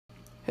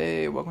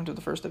Hey, welcome to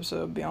the first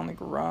episode of Beyond the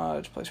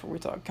Garage, place where we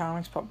talk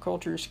comics, pop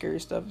culture, scary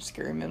stuff, and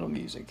scary metal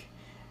music.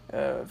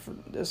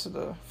 This is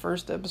the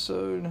first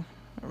episode,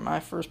 or my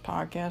first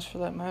podcast for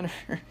that matter.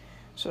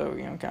 So,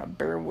 kind of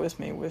bear with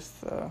me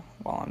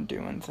while I'm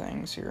doing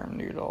things here. I'm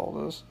new to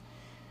all this.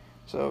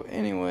 So,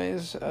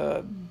 anyways,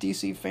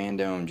 DC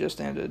Fandom just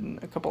ended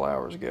a couple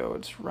hours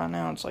ago. Right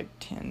now it's like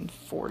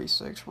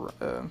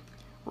 10:46,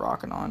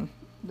 rocking on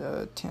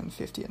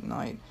 10:50 at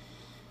night.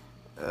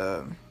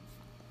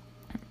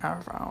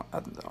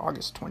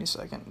 August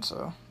 22nd,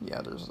 so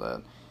yeah, there's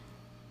that.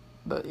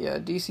 But yeah,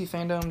 DC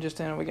Fandom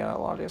just ended. We got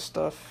a lot of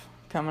stuff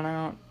coming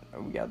out.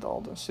 We got all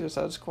the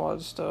Suicide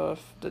Squad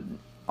stuff, the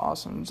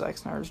awesome Zack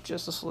Snyder's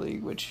Justice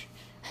League, which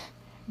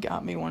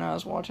got me when I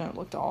was watching it. It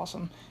looked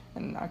awesome,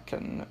 and I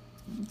couldn't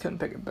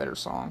pick a better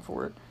song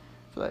for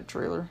that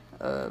trailer.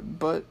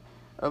 But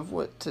of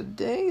what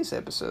today's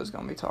episode is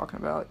going to be talking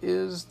about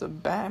is the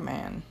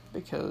Batman,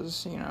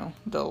 because it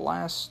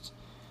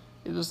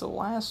was the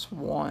last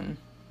one,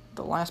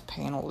 the last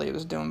panel they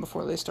was doing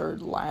before they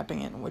started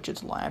lapping it, which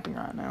it's lapping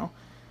right now.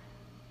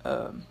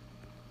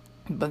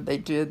 But they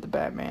did the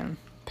Batman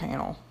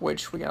panel,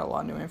 which we got a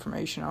lot of new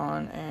information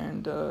on,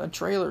 and a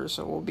trailer,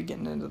 so we'll be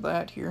getting into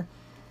that here.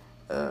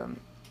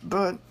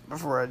 But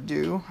before I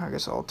do, I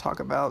guess I'll talk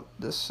about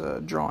this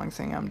drawing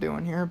thing I'm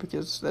doing here,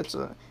 because that's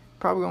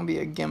probably going to be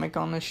a gimmick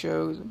on this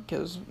show,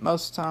 because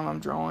most of the time I'm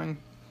drawing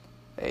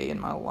in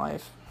my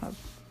life. I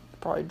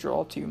probably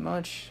draw too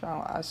much.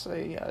 I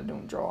say I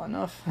don't draw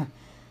enough.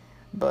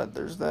 But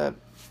there's that.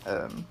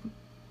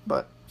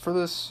 But for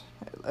this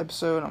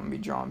episode, I'm going to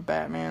be drawing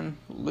Batman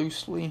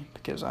loosely,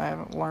 because I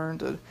haven't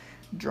learned to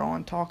draw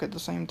and talk at the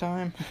same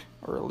time,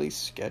 or at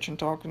least sketch and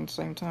talk at the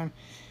same time.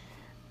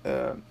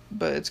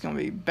 But it's going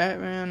to be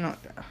Batman,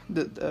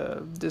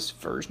 this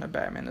version of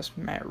Batman, this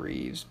Matt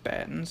Reeves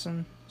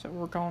Battinson. Is that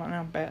what we're calling it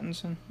now?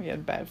 Battinson? We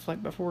had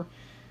Batfleck before,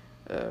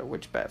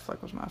 which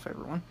Batfleck was my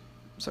favorite one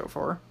so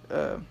far.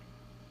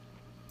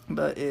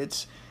 But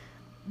it's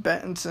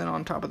Battinson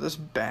on top of this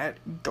bat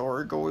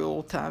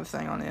gargoyle type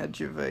thing on the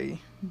edge of a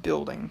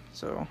building.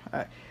 So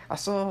I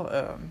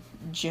saw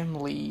Jim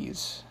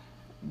Lee's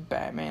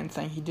Batman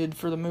thing he did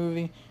for the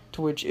movie,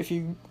 to which if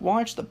you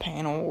watch the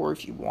panel,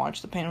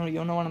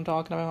 you'll know what I'm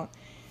talking about.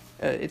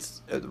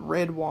 It's a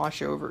red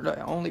wash over,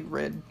 only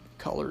red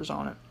colors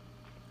on it.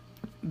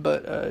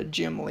 But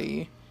Jim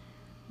Lee,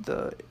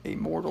 the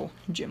immortal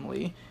Jim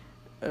Lee,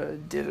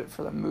 did it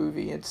for the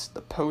movie. It's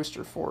the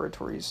poster for it,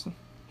 where he's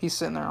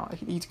sitting there,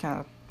 he's kind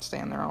of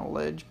standing there on a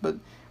ledge, but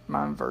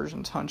my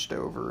version's hunched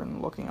over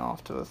and looking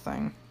off to the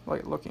thing,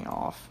 like looking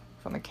off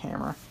from the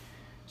camera.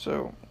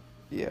 So,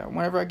 yeah,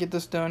 whenever I get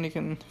this done, you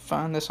can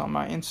find this on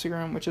my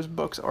Instagram, which is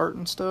Books, Art,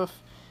 and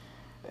Stuff.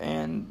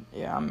 And,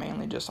 yeah, I'm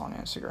mainly just on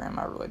Instagram.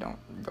 I really don't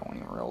go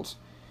anywhere else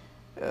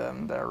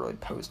that I really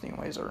post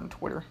anyways, or on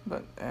Twitter,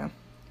 but, I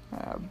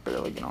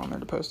barely get on there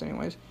to post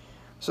anyways.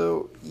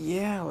 So,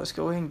 yeah, let's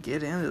go ahead and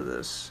get into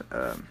this.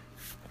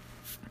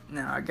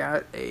 Now, I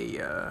got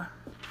a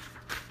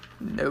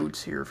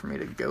notes here for me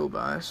to go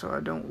by, so I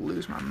don't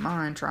lose my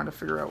mind trying to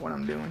figure out what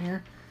I'm doing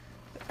here.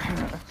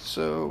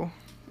 So,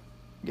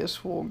 I guess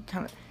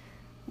let's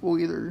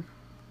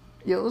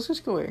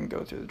just go ahead and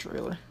go through the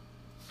trailer.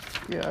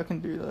 Yeah, I can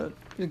do that.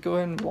 Just go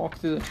ahead and walk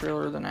through the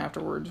trailer, then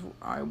afterwards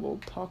I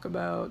will talk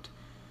about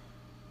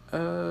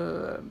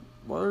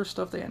what other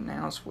stuff they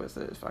announced with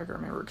it, if I can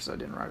remember, because I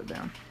didn't write it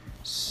down.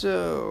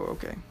 So,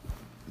 okay.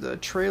 The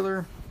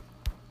trailer,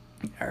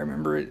 I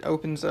remember it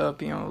opens up,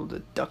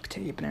 the duct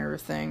tape and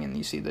everything, and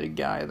you see the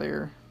guy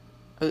there.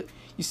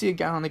 You see a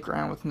guy on the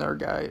ground with another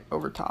guy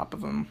over top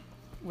of him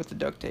with the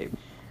duct tape.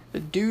 The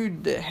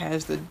dude that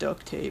has the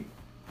duct tape,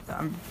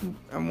 I'm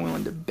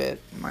willing to bet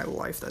my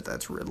life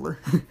that's Riddler.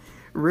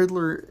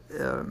 Riddler,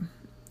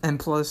 and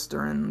plus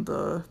during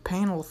the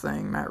panel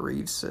thing, Matt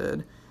Reeves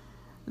said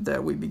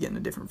that we'd be getting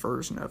a different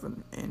version of it,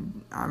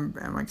 and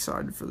I'm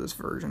excited for this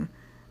version.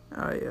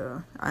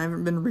 I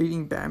haven't been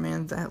reading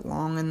Batman that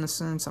long in the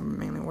sense. I'm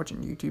mainly watching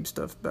YouTube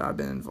stuff, but I've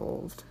been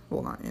involved.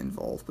 Well, not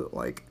involved, but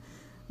like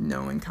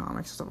knowing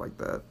comics and stuff like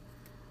that.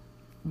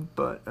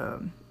 But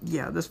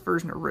yeah, this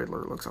version of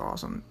Riddler looks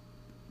awesome.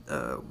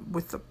 I'll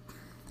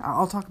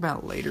talk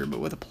about it later, but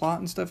with the plot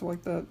and stuff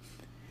like that,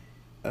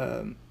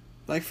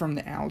 like from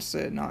the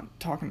outset, not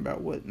talking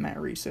about what Matt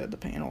Reeves said at the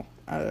panel,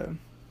 I'm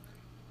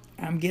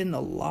getting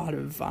a lot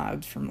of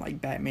vibes from like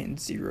Batman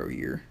Zero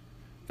Year.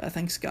 I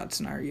think Scott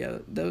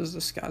Snyder, that was the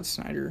Scott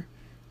Snyder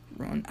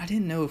run. I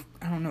don't know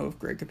if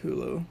Greg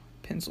Capullo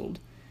penciled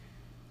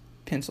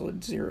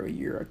Zero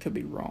Year. I could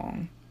be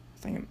wrong.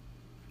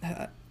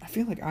 I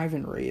feel like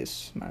Ivan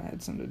Reyes might have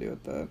had something to do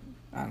with that.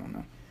 I don't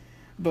know.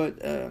 But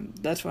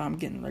that's what I'm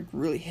getting like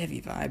really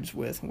heavy vibes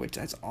with, which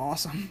that's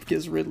awesome,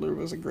 because Riddler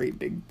was a great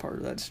big part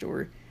of that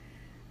story.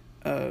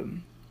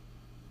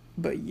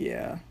 But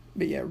yeah,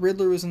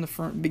 Riddler was in the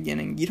front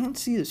beginning. You don't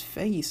see his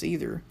face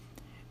either,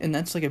 and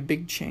that's like a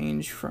big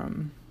change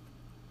from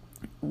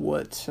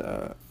what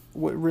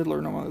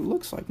Riddler normally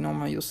looks like.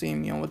 Normally you'll see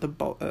him, with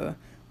the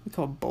we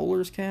call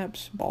bowler's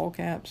caps, ball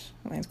caps.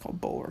 I think it's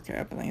called bowler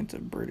cap. I think it's a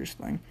British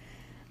thing.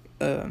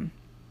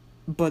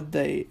 But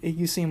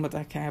you see him with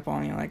that cap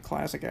on, like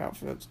classic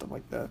outfit, stuff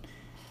like that.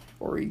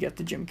 Or you get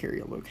the Jim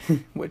Carrey look,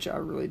 which I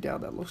really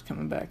doubt that look's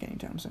coming back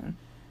anytime soon.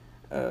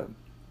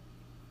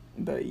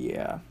 But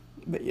yeah.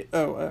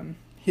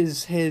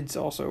 His head's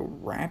also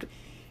wrapped.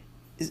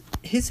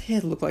 His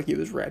head looked like it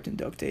was wrapped in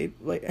duct tape.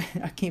 Like,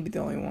 I can't be the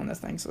only one that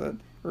thinks that,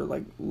 or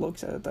like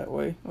looks at it that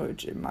way,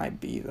 which it might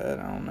be that,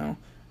 I don't know.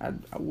 I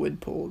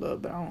would pull it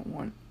up, but I don't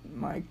want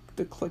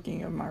the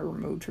clicking of my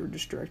remote to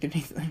distract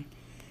anything.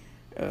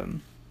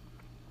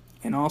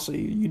 And also,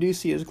 you do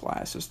see his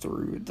glasses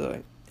through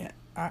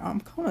I'm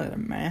calling it a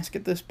mask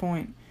at this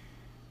point.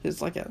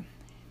 It's like a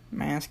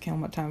mask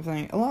helmet type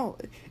thing.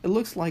 It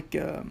looks like,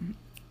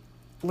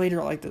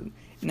 later, like the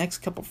next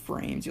couple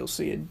frames, you'll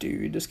see a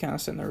dude just kind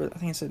of sitting there. I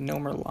think it said "No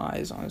More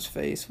Lies" on his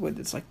face with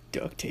it's like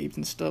duct tape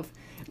and stuff.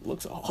 It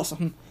looks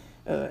awesome.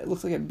 It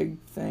looks like a big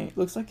thing. It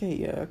looks like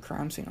a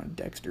crime scene on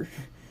Dexter.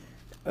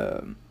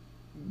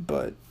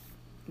 But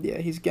yeah,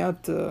 he's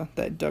got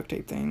that duct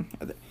tape thing.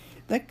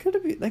 That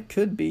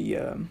could be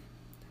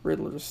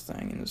Riddler's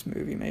thing in this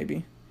movie.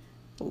 Maybe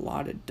a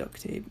lot of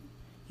duct tape.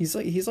 He's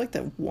like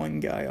that one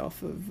guy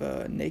off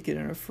of Naked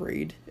and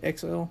Afraid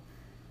XL.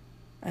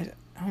 I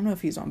don't know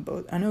if he's on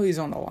both. I know he's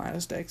on the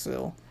last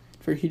XL,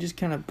 where he just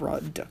kind of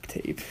brought duct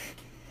tape.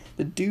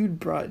 The dude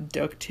brought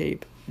duct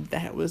tape.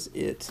 That was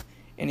it,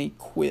 and he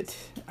quit.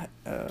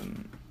 I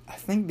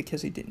think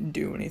because he didn't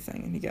do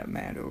anything, and he got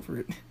mad over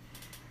it.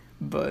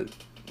 But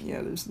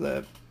yeah, there's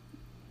that.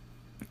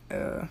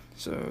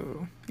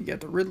 So you got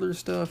the Riddler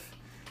stuff.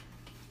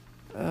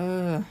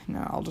 No,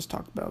 I'll just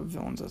talk about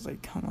villains as they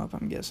come up,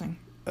 I'm guessing.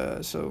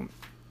 So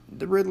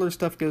the Riddler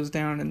stuff goes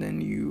down, and then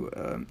you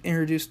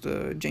introduce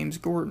James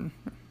Gordon,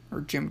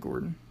 or Jim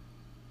Gordon.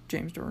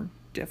 James Gordon.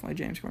 Definitely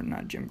James Gordon,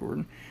 not Jim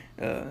Gordon.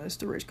 It's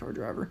the race car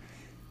driver.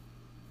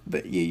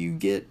 But yeah, you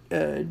get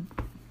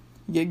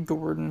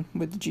Gordon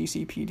with the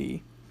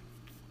GCPD.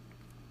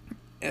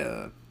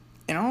 And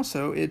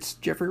also, it's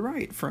Jeffrey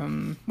Wright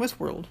from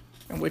Westworld,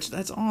 which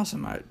that's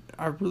awesome.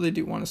 I really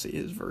do want to see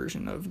his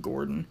version of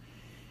Gordon.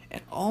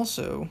 And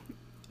also,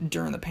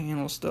 during the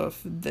panel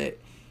stuff, that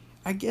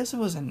I guess it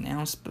was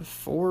announced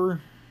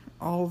before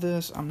all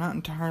this. I'm not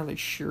entirely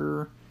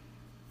sure.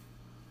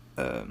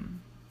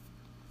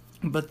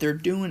 But they're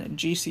doing a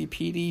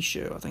GCPD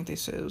show. I think they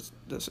said it was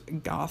this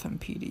Gotham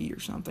PD or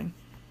something.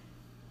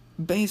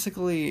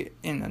 Basically,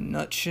 in a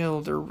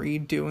nutshell, they're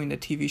redoing the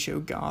TV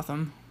show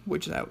Gotham,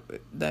 which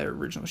that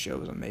original show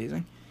was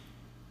amazing.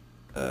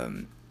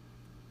 But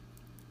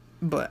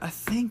I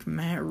think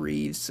Matt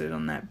Reeves said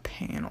on that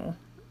panel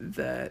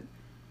that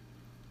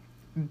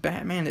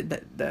Batman,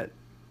 that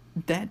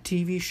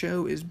TV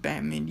show is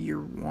Batman Year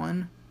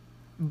One,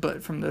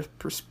 but from the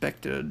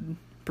perspective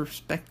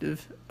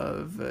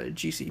of a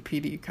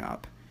GCPD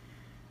cop.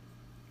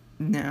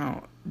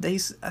 Now, he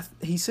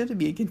said it'd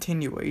be a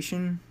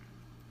continuation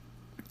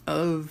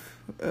of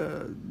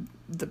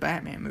the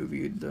Batman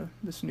movie,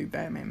 this new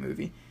Batman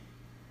movie.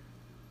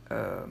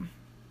 What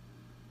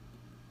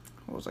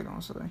was I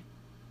gonna say?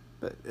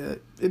 But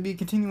it'd be a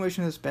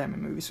continuation of this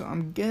Batman movie, so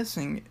I'm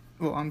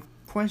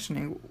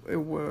questioning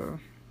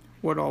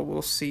what all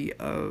we'll see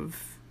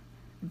of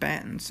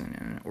Pattinson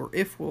in it, or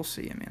if we'll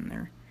see him in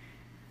there.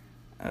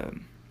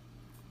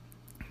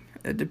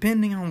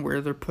 Depending on where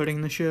they're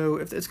putting the show,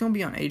 if it's going to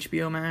be on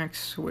HBO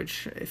Max,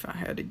 which if I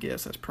had to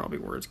guess, that's probably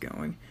where it's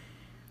going,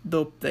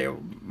 they'll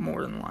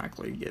more than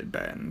likely get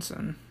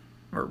Pattinson,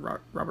 or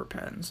Robert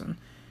Pattinson.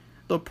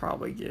 They'll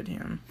probably get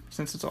him,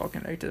 since it's all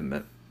connected,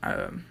 but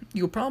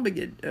you'll probably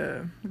get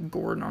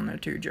Gordon on there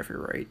too, Jeffrey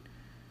Wright.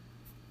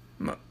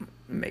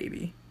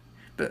 Maybe.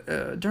 But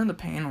during the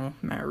panel,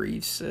 Matt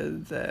Reeves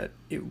said that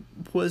it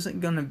wasn't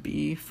going to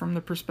be from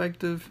the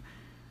perspective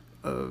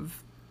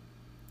of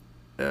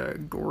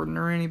Gordon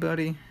or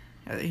anybody.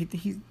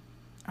 He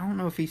I don't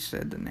know if he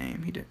said the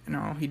name. He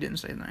didn't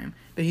say the name.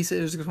 But he said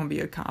it was going to be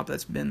a cop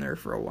that's been there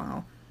for a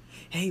while.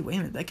 Hey, wait a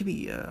minute, that could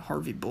be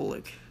Harvey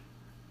Bullock.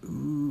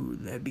 Ooh,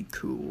 that'd be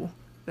cool.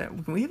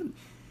 We've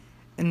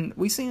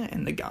seen it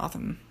in the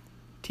Gotham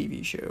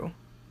TV show,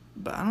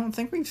 but I don't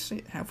think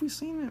have we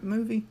seen that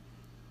movie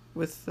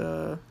with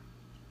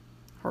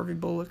Harvey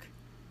Bullock?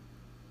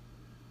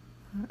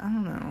 I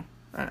don't know.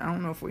 I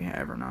don't know if we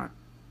have or not.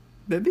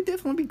 But it'd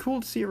definitely be cool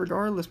to see it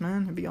regardless,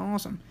 man. It'd be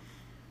awesome.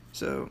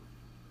 So,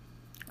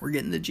 we're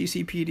getting the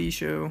GCPD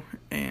show,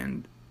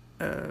 and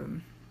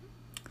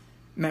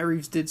Matt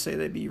Reeves did say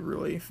they'd be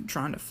really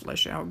trying to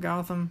flesh out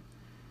Gotham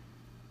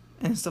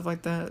and stuff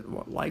like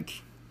that,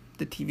 like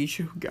the TV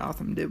show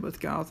Gotham did with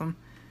Gotham.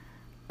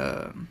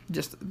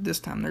 Just this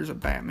time there's a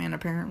Batman,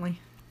 apparently.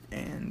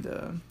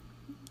 And,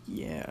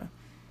 yeah.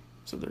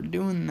 So they're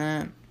doing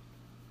that.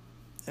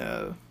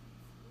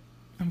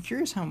 I'm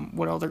curious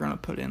what all they're going to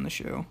put in the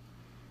show.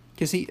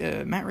 Because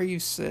Matt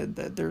Reeves said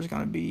that there's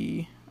going to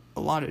be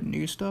a lot of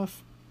new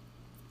stuff.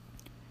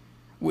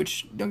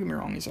 Which, don't get me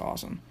wrong, is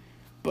awesome.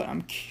 But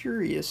I'm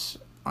curious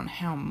on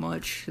how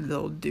much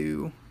they'll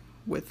do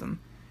with them.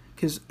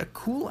 Because a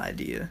cool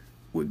idea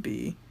would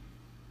be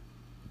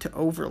to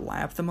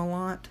overlap them a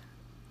lot.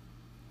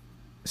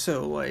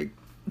 So, like,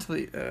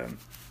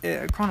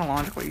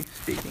 chronologically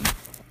speaking,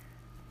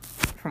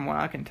 from what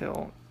I can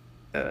tell,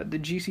 the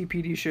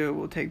GCPD show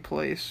will take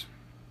place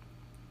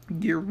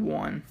year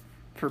 1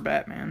 for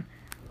Batman,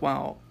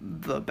 while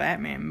the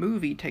Batman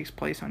movie takes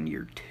place on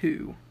year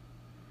 2.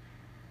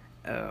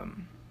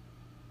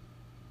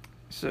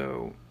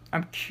 So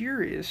I'm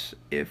curious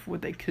if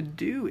what they could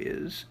do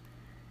is,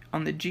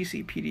 on the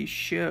GCPD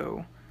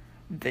show,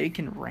 they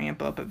can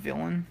ramp up a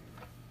villain.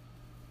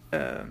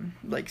 Like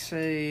let's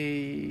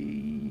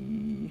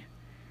say,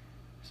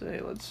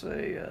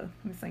 let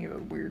me think of a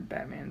weird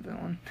Batman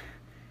villain.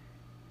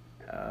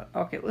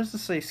 Okay, let's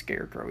just say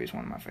Scarecrow. He's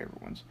one of my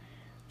favorite ones.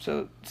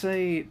 So,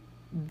 say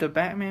the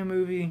Batman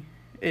movie,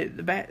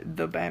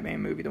 the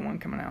Batman movie, the one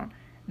coming out,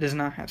 does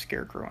not have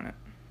Scarecrow in it,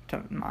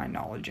 to my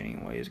knowledge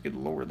anyways. Good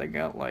lord, they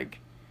got, like,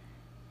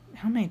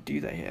 how many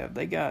do they have?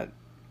 They got,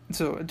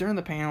 so during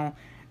the panel,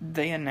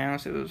 they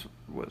announced it was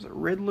it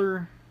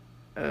Riddler,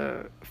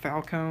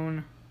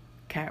 Falcone,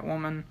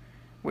 Catwoman,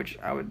 which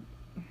I would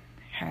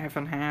half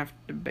and half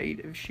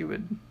debate if she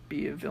would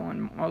be a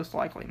villain. Most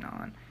likely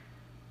not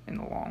in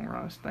the long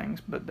run of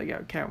things, but they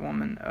got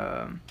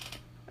Catwoman,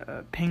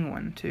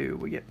 Penguin too.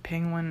 We get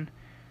Penguin,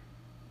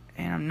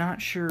 and I'm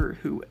not sure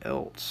who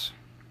else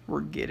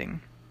we're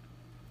getting.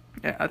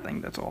 Yeah, I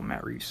think that's all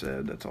Matt Reeves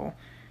said. That's all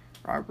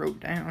I wrote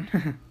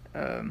down.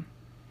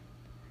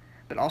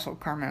 But also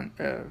Carbine.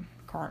 No,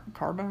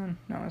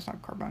 it's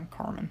not Carbine.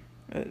 Carmen.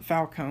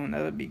 Falcone.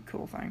 That would be a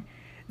cool thing.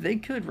 They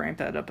could ramp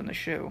that up in the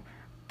show.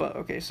 But,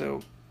 okay,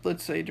 so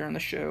let's say during the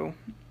show,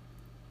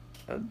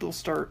 they'll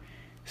start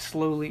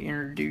slowly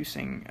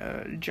introducing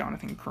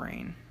Jonathan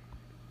Crane,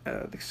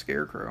 the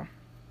Scarecrow.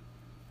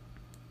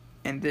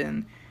 And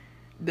then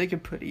they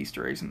could put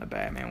Easter eggs in the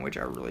Batman, which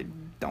I really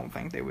don't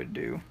think they would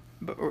do.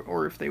 But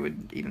or if they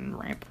would even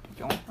ramp up the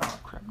film. Oh,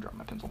 crap, dropped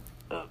my pencil.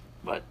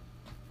 But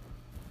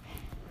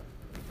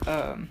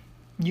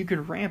you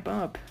could ramp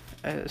up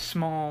a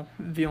small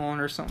villain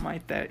or something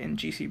like that in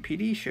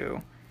GCPD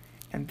show,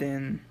 and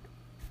then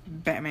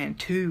Batman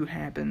 2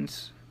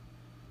 happens,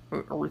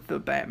 or the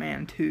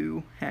Batman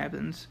 2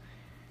 happens,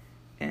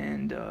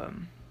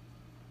 and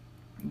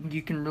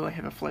you can really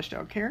have a fleshed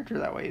out character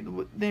that way.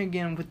 Then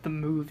again, with the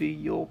movie,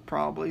 you'll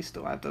probably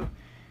still have to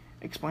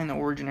explain the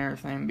origin and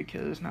everything,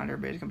 because not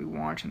everybody's going to be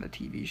watching the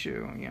TV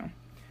show, you know.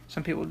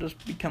 Some people will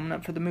just be coming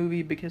up for the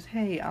movie because,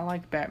 hey, I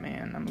like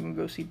Batman, I'm going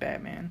to go see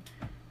Batman.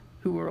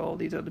 Who are all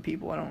these other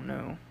people? I don't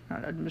know.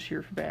 I'm just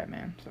here for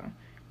Batman, so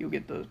you'll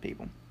get those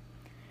people.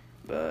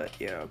 But,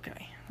 yeah,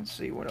 okay. Let's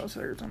see what else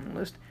there's on the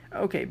list.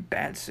 Okay,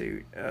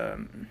 Batsuit.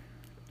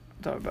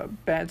 Talk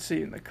about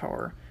Batsuit in the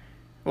car.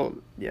 Well,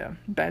 yeah,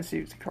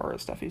 Batsuit's the car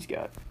stuff he's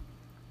got.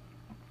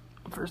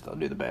 First, I'll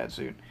do the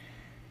Batsuit.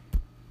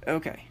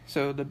 Okay,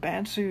 so the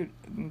Batsuit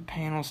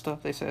panel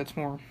stuff, they said it's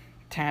more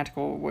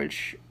tactical,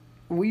 which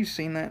we've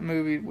seen that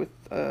movie with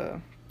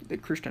the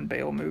Christian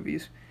Bale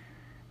movies.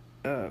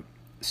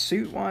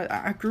 Suit-wise,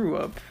 I've grown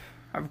up.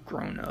 I've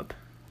grown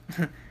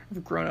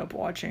up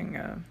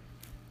watching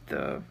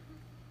the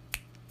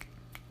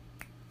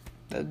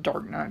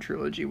Dark Knight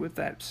trilogy with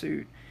that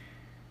suit.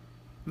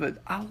 But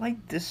I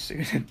like this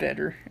suit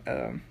better.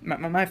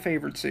 My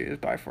favorite suit is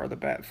by far the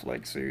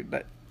Batfleck suit.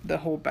 The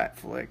whole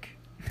Batfleck,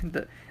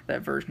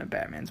 that version of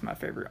Batman's my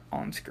favorite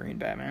on-screen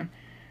Batman.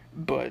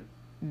 But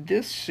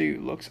this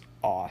suit looks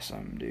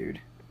awesome, dude.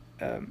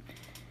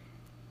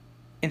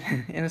 In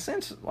a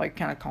sense, like,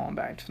 kind of calling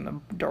back to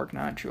the Dark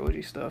Knight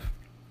trilogy stuff,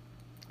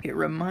 it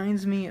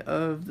reminds me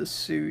of the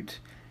suit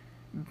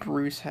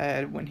Bruce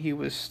had when he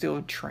was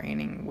still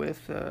training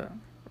with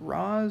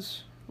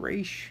Ra's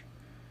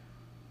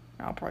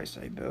I'll probably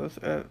say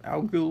both.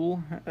 Al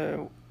Ghul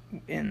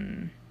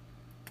in...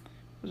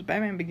 Was it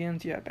Batman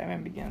Begins? Yeah,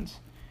 Batman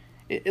Begins.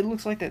 It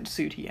looks like that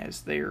suit he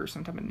has there, or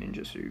some type of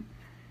ninja suit.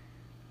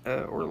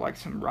 Or like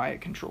some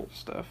riot control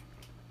stuff.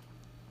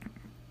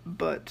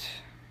 But,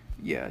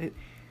 yeah,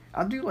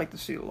 I do like the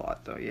suit a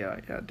lot, though. Yeah,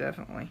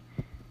 definitely.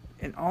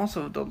 And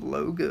also the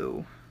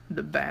logo,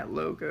 the Bat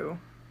logo.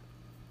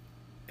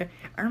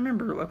 I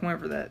remember, like,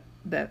 whenever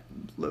that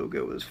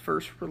logo was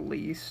first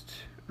released,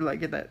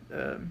 like, that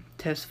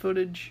test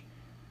footage,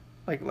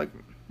 like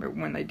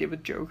when they did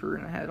with Joker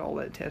and had all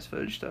that test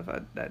footage stuff,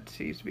 that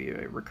seems to be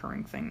a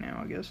recurring thing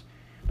now, I guess.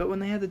 But when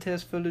they had the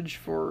test footage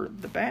for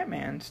the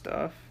Batman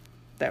stuff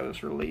that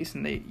was released,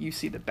 and you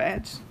see the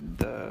bat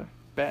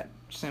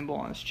symbol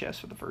on his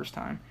chest for the first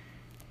time,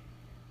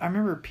 I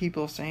remember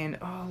people saying,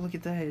 "Oh, look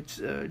at that! It's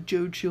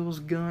Joe Chill's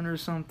gun or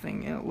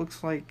something, and it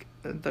looks like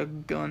the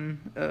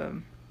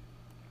gun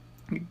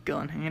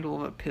handle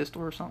of a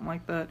pistol or something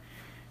like that."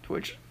 To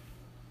which,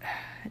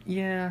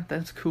 yeah,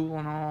 that's cool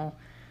and all.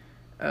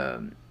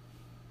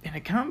 In a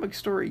comic book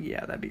story,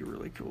 yeah, that'd be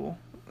really cool.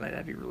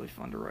 That'd be really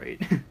fun to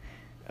write.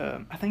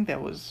 I think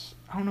that was,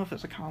 I don't know if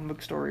it's a comic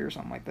book story or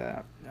something like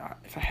that.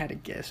 If I had to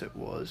guess, it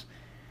was.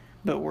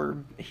 But where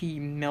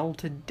he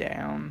melted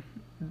down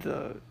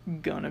the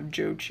gun of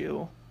Joe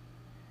Chill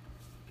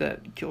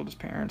that killed his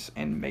parents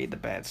and made the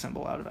bat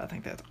symbol out of it. I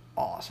think that's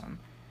awesome.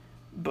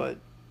 But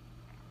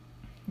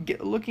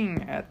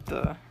looking at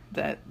the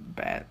that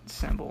bat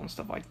symbol and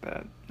stuff like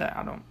that.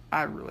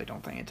 I really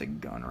don't think it's a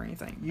gun or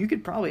anything. You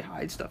could probably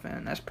hide stuff in,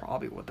 and that's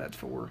probably what that's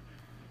for.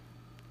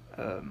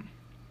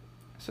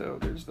 So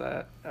there's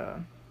that.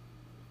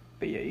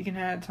 But yeah, you can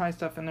hide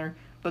stuff in there.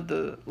 But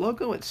the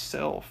logo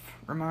itself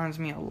reminds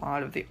me a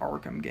lot of the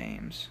Arkham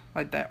games,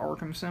 like that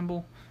Arkham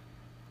symbol.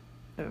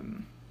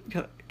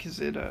 Because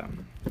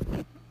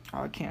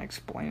I can't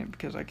explain it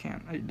because I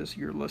can't.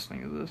 You're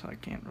listening to this, I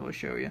can't really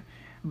show you.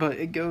 But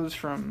it goes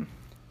from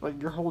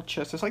like your whole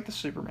chest. It's like the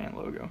Superman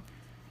logo.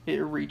 It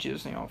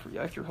reaches, for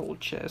like your whole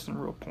chest and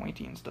real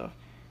pointy and stuff.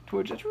 To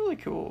which it's really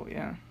cool.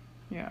 Yeah,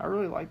 I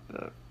really like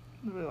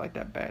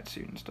that bat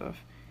suit and stuff.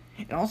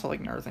 And also, like,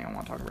 another thing I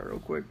want to talk about real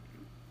quick.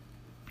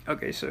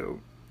 Okay,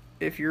 so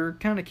if you're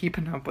kind of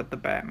keeping up with the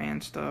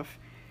Batman stuff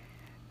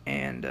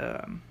and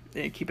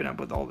keeping up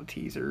with all the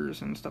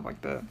teasers and stuff like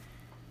that,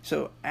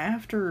 so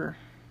after,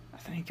 I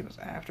think it was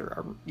after,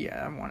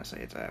 I want to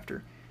say it's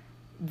after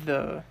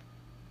the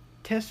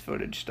test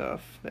footage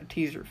stuff, that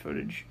teaser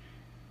footage,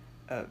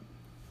 a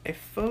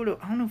photo,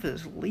 I don't know if it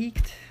was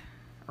leaked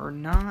or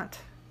not.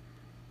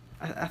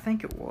 I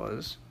think it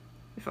was,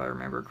 if I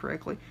remember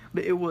correctly,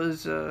 but it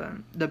was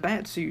the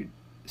Batsuit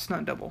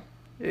stunt double.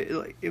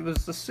 It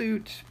was the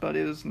suit, but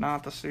it was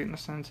not the suit in a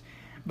sense.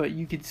 But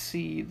you could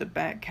see the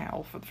bat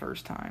cowl for the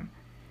first time,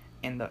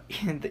 and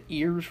the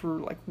ears were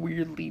like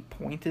weirdly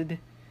pointed.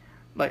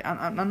 Like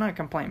I'm not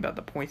complaining about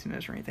the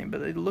pointedness or anything,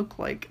 but it looked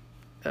like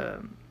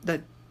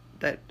that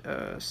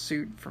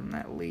suit from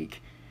that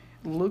leak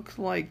looked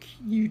like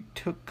you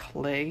took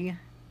clay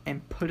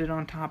and put it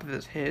on top of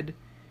his head,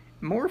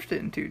 morphed it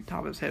into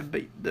top of his head,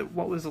 but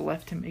what was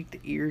left to make the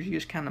ears, you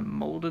just kind of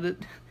molded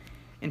it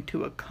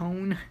into a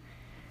cone.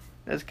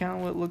 That's kind of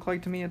what it looked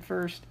like to me at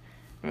first.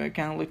 It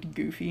kind of looked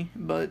goofy,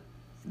 but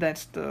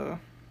that's the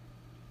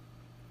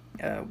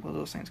what are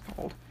those things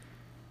called?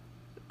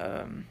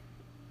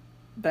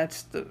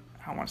 That's the,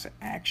 I don't want to say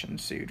action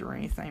suit or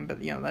anything, but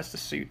that's the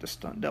suit the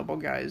stunt double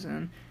guy's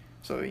in.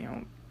 So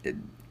it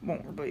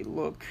won't really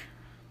look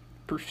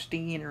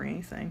pristine or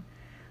anything.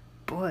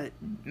 But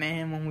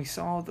man, when we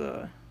saw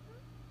the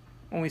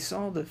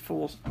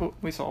full,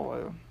 we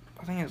saw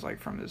I think it was like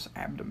from his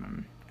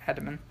abdomen,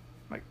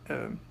 like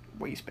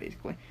waist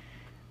basically,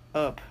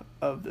 up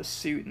of the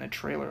suit in the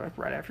trailer, like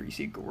right after you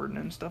see Gordon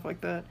and stuff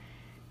like that.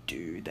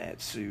 Dude,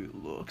 that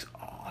suit looks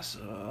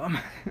awesome.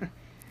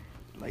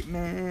 Like,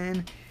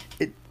 man,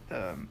 it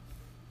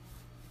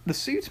the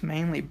suit's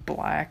mainly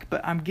black,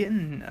 but I'm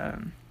getting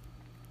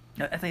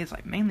I think it's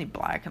like mainly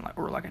black and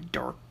or like a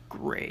dark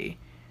gray,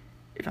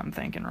 if I'm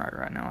thinking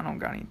right now. I don't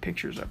got any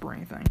pictures up or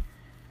anything,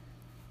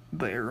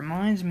 but it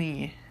reminds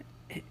me,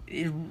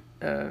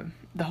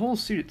 the whole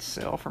suit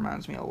itself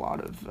reminds me a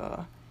lot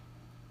of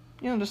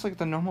just like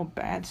the normal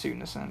bat suit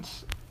in a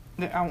sense.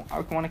 I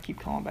want to keep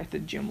calling back to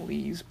Jim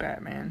Lee's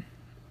Batman,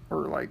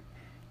 or like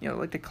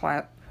like the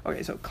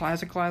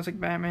classic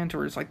Batman, to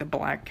where it's like the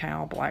black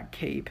cowl, black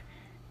cape,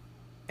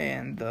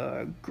 and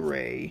the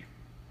gray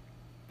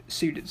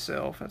suit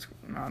itself. That's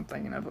what I'm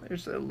thinking of.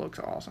 It looks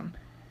awesome.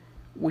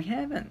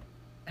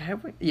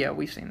 Have we? Yeah,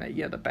 we've seen that.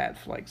 Yeah, the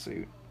Batfleck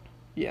suit.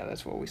 Yeah,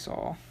 that's what we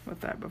saw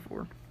with that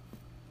before.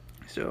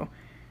 So,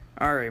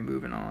 alright,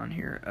 moving on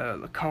here.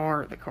 The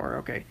car,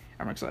 okay,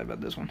 I'm excited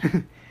about this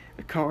one.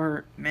 The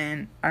car,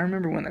 man, I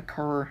remember when the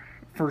car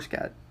first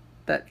got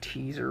that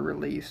teaser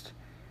released.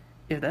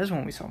 Yeah, that's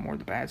when we saw more of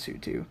the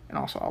Batsuit too. And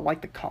also, I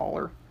like the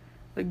collar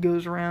that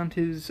goes around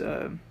his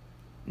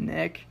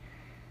neck.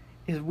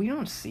 We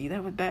don't see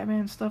that with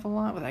Batman stuff a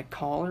lot, with that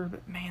collar,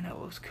 but man, that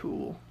looks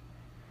cool.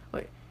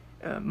 Like,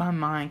 my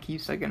mind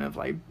keeps thinking of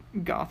like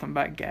Gotham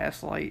by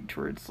Gaslight,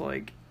 where it's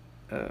like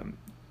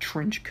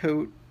trench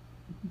coat,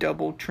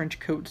 double trench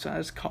coat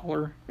size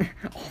collar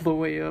all the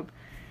way up.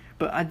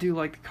 But I do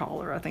like the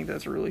collar. I think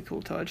that's a really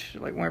cool touch.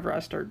 Like, whenever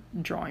I start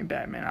drawing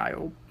Batman, I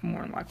will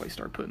more than likely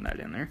start putting that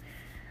in there.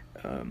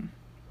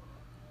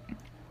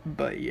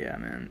 But yeah,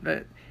 man,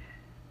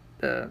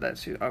 that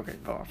suit. Okay,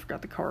 I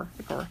forgot the car.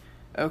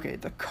 Okay,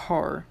 the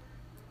car.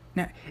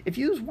 Now, if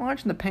you was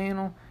watching the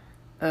panel,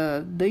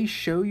 they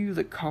show you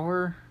the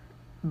car,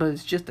 but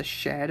it's just a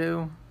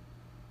shadow.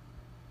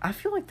 I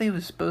feel like they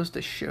was supposed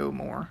to show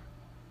more.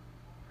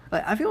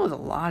 Like, I feel with a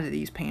lot of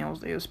these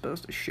panels, they were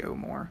supposed to show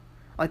more.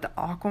 Like the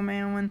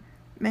Aquaman one,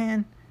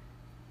 man,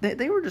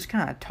 they were just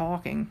kind of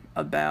talking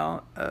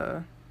about,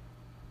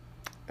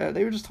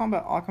 they were just talking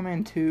about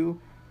Aquaman 2,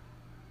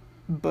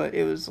 but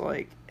it was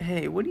like,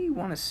 hey, what do you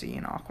want to see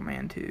in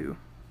Aquaman 2?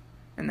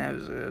 And that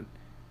was it.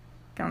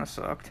 Kind of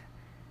sucked.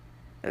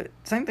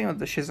 Same thing with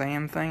the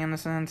Shazam thing in a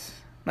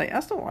sense. Like, I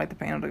still like the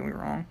panel, don't get me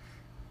wrong,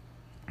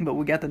 but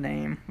we got the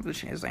name of the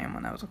Shazam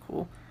one. That was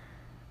cool.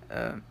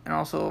 And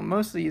also,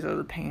 most of these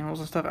other panels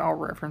and stuff, I'll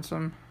reference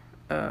them.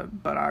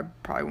 But I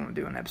probably won't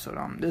do an episode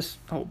on this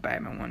whole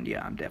Batman one.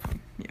 Yeah, I'm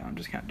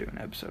just kind of doing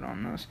an episode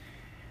on this.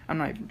 I'm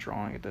not even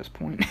drawing at this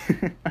point.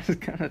 I'm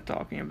just kind of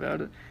talking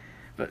about it.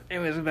 But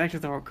anyways, back to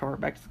the car.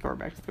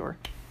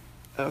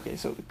 Okay,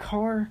 so the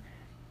car,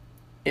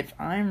 if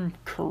I'm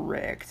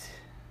correct,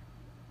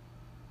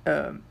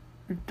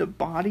 the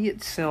body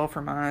itself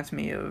reminds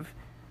me of,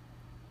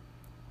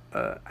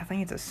 I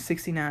think it's a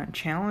 69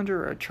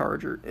 Challenger or a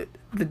Charger.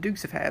 The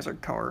Dukes of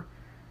Hazzard car,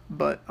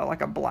 but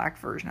like a black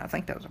version. I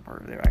think that was a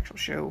part of their actual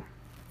show,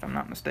 if I'm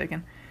not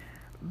mistaken.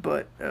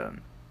 But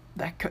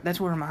that's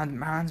what it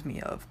reminds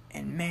me of.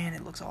 And man,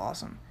 it looks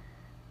awesome.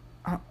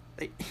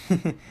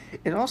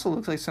 It also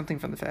looks like something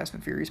from the Fast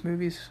and Furious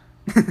movies.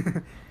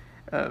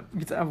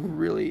 Because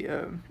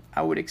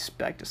I would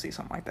expect to see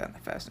something like that in the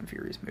Fast and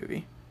Furious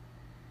movie.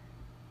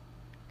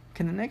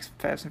 Can the next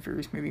Fast and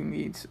Furious movie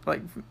meets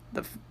like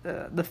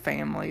the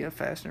family of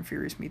Fast and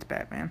Furious meets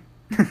Batman?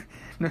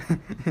 Let's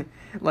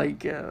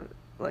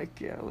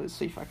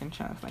see if I can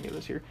try to think of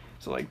this here.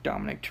 So like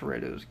Dominic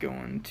Toretto's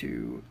going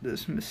to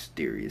this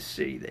mysterious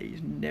city that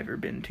he's never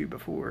been to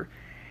before,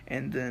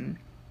 and then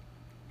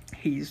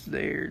he's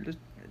there just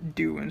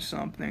doing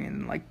something,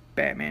 and like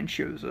Batman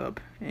shows up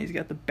and he's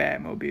got the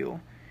Batmobile,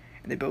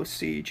 and they both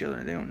see each other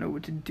and they don't know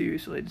what to do,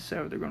 so they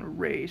decide they're going to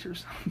race or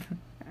something.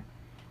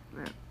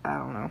 I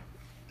don't know.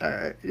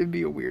 It'd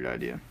be a weird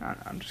idea.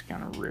 I'm just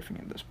kind of riffing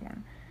at this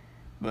point.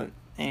 But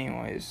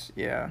anyways,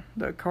 yeah,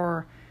 the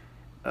car,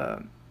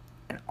 and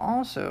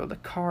also the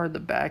car, the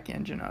back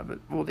engine of it,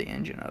 well, the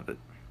engine of it.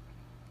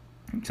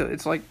 So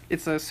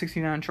it's a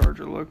 69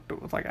 Charger look,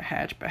 but with like a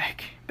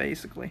hatchback,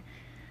 basically.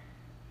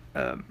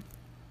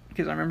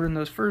 Because I remember in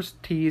those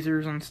first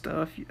teasers and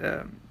stuff,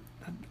 I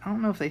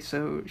don't know if they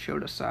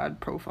showed a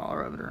side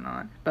profile of it or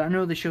not, but I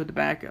know they showed the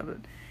back of it.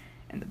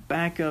 And the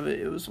back of it,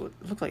 it looks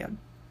like a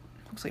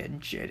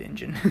jet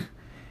engine,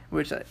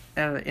 which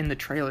in the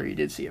trailer you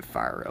did see it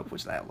fire up,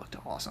 which that looked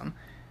awesome.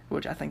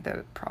 Which I think that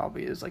it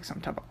probably is like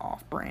some type of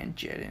off-brand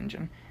jet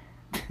engine.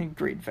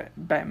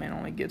 Batman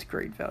only gets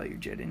great value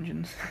jet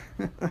engines.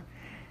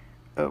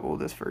 Well,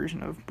 this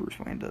version of Bruce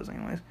Wayne does,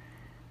 anyways.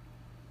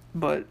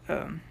 But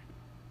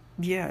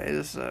yeah,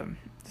 it's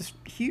this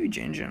huge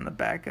engine in the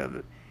back of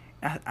it.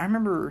 I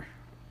remember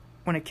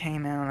when it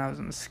came out, I was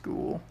in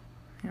school.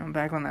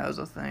 Back when that was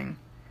a thing.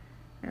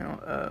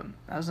 I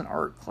was in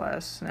art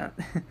class,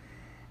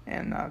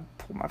 and I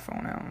pulled my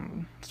phone out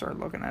and started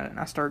looking at it, and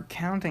I started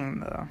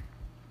counting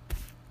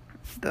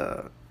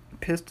the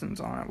pistons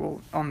on it.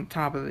 Well, on the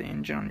top of the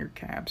engine, on your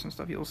caps and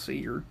stuff, you'll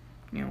see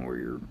where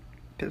your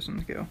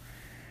pistons go.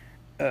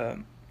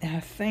 And I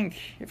think,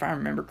 if I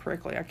remember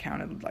correctly, I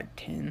counted like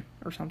 10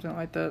 or something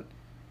like that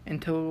in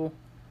total.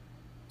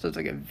 So it's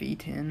like a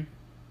V10.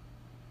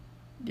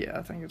 Yeah,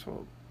 I think it's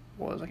what it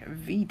was, like a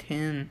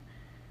V10.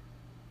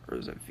 Or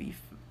is it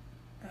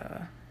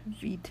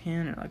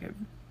V10 or like a,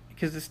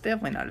 because it's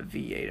definitely not a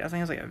V8. I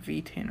think it's like a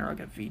V10 or like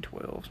a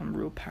V12, some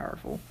real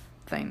powerful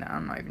thing that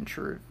I'm not even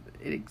sure if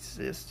it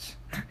exists.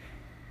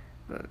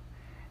 But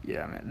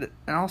yeah, man.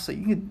 And also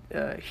you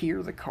could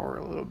hear the car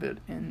a little bit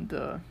in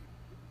the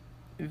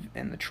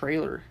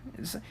trailer.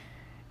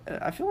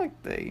 I feel like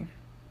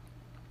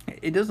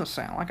it doesn't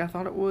sound like I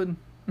thought it would.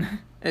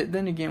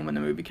 Then again, when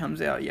the movie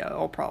comes out, yeah,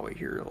 I'll probably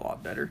hear it a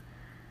lot better.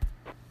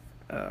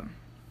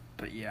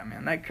 But yeah,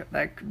 man,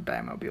 that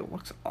Batmobile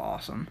looks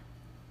awesome.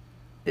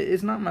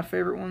 It's not my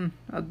favorite one,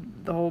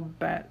 the whole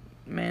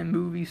Batman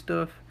movie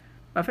stuff.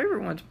 My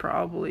favorite one's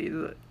probably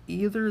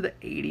either the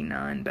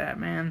 89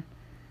 Batman,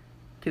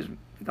 because,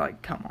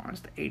 like, come on, it's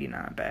the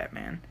 89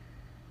 Batman,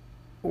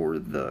 or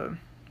the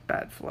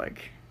Batfleck,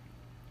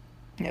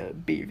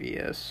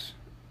 BVS,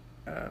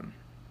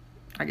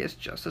 I guess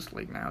Justice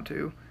League now,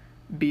 too.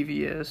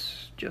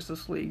 BVS,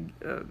 Justice League,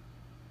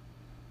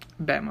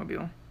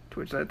 Batmobile,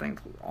 which I think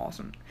is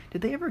awesome.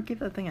 Did they ever give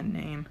that thing a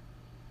name?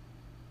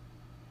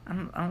 I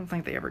don't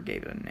think they ever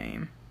gave it a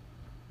name.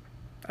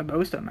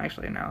 Most of them,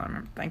 actually, now that I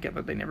remember thinking of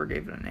it, they never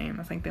gave it a name.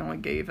 I think they only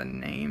gave a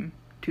name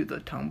to the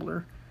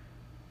Tumbler,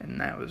 and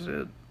that was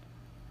it.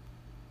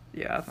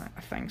 Yeah,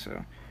 I think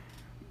so.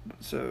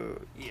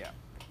 So,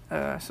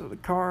 yeah. So the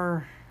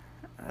car,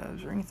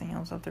 is there anything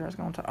else up there I was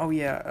going to talk? Oh,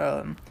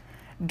 yeah,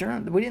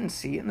 we didn't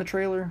see it in the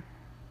trailer,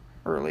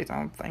 or at least I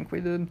don't think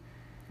we did.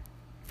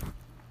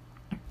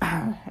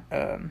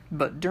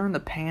 But during the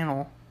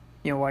panel,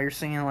 while you're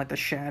seeing like the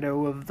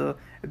shadow of the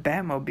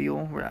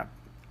Batmobile, where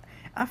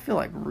I feel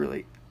like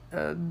really,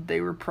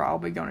 they were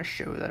probably going to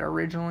show that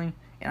originally,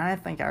 and I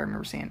think I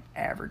remember seeing an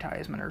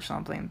advertisement or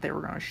something that they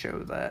were going to show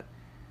that,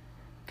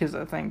 because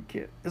I think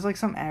it's like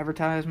some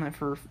advertisement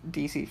for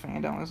DC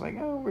Fandom. It's like,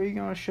 oh, what are you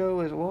going to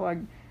show? Is well,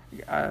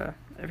 if I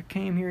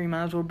came here, you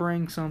might as well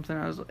bring something.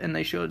 And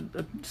they showed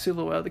a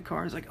silhouette of the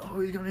car. It's like,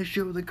 oh, he's going to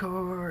show the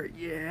car,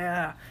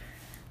 yeah.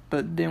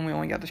 But then we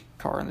only got the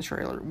car in the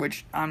trailer,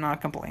 which I'm not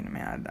complaining,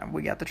 man.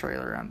 We got the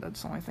trailer.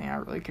 That's the only thing I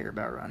really care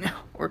about right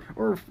now.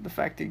 Or the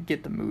fact to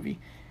get the movie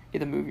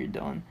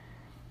done.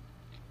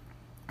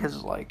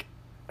 Because, like,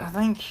 I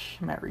think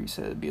Matt Reeves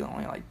said it'd be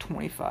only like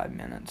 25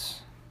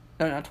 minutes.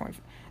 No, not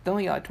 25. They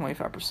only got like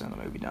 25% of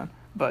the movie done.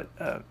 But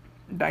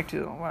back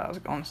to what I was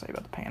going to say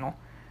about the panel.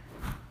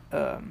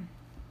 What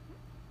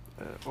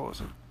was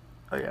it?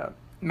 Oh, yeah.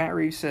 Matt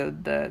Reeves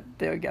said that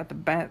they got the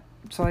Bat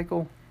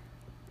Cycle,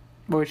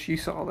 which you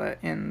saw that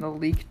in the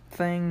leaked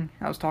thing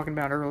I was talking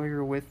about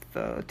earlier with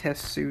the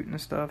test suit and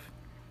stuff.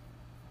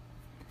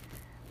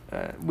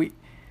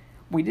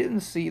 We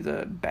didn't see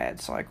the Bat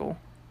Cycle,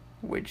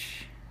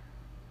 which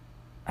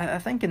I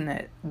think in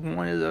that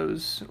one of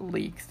those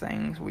leak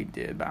things we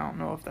did, but I don't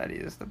know if that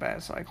is the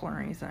Bat Cycle or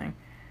anything.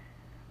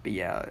 But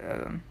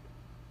yeah,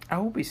 I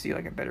hope we see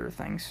like a better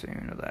thing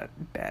soon of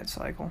that Bat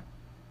Cycle.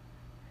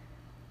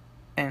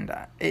 And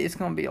it's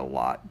going to be a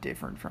lot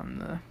different from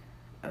the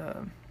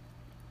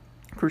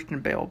Christian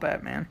Bale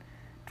Batman,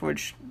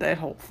 which that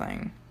whole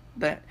thing,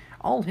 that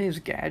all his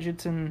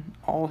gadgets and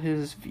all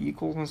his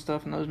vehicles and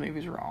stuff in those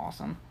movies were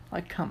awesome.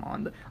 Like, come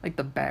on, like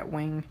the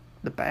Batwing,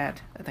 the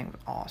Bat, that thing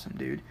was awesome,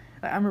 dude.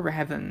 Like, I remember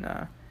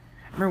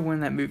when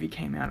that movie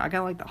came out, I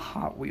got like the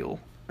Hot Wheel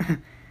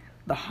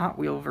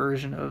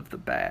version of the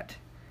Bat,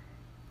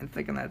 and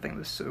thinking that thing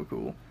was so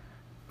cool.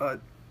 But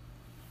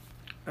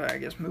I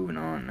guess moving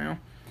on now.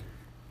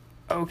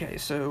 Okay,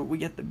 so we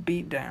get the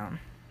beatdown.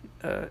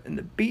 And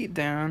the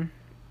beatdown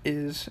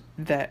is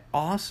that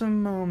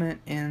awesome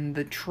moment in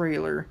the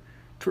trailer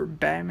to where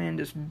Batman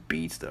just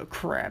beats the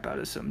crap out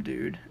of some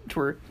dude. To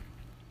where,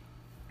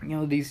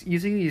 you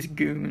see these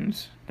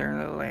goons,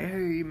 they're like,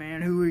 hey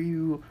man, who are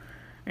you?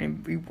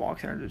 And he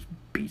walks out and just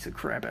beats the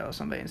crap out of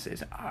somebody and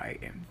says, I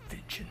am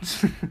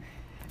vengeance.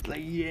 It's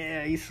like,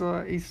 yeah, he's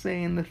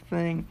saying the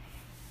thing.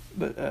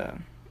 But,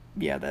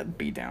 yeah, that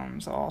beatdown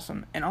was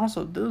awesome. And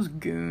also, those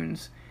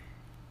goons,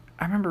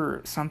 I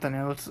remember something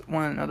else,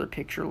 another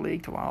picture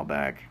leaked a while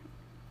back,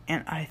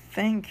 and I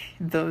think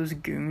those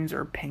goons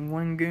are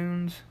Penguin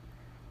goons,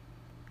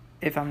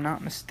 if I'm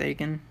not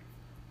mistaken.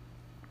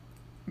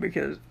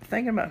 Because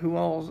thinking about who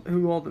all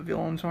the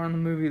villains are in the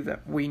movie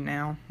that we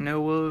now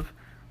know of,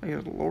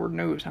 because Lord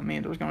knows how many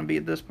there's going to be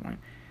at this point,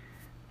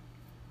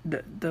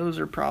 those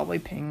are probably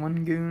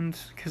Penguin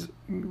goons, because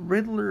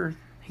Riddler,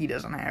 he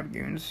doesn't have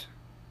goons.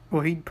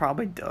 Well, he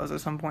probably does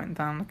at some point in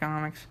time in the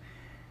comics.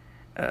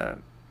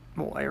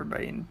 Well,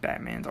 everybody in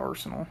Batman's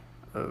arsenal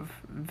of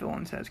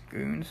villains has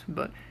goons,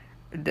 but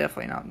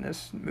definitely not in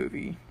this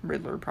movie.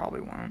 Riddler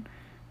probably won't.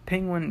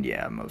 Penguin,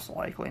 yeah, most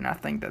likely, and I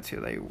think that's who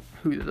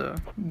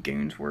the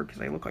goons were, because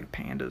they look like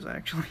pandas,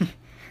 actually.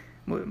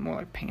 More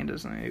like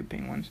pandas than they do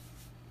penguins.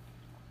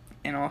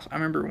 And also, I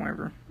remember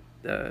whenever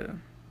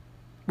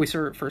we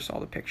first saw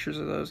the pictures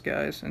of those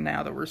guys, and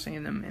now that we're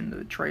seeing them in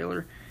the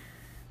trailer,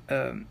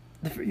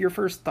 your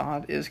first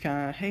thought is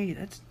kind of, hey,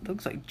 that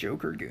looks like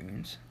Joker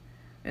goons,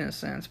 in a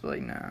sense, but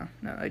like, no,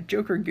 like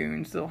Joker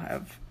goons, they'll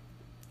have,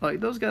 like,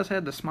 those guys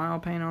had the smile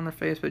paint on their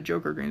face, but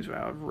Joker goons will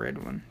have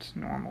red ones,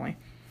 normally.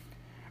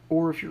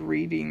 Or if you're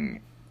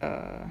reading,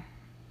 what's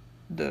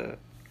the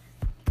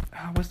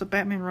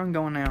Batman run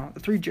going now? The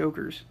Three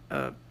Jokers,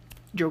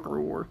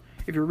 Joker War.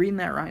 If you're reading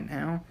that right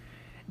now,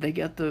 they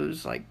got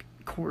those, like,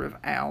 Court of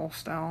Owl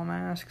style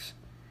masks,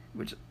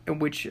 which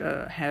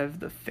have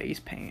the face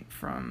paint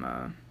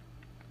from,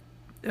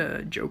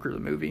 Joker the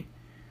movie,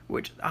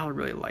 which I would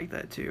really like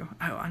that too.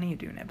 I need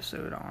to do an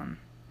episode on,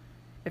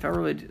 if I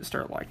really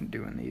start liking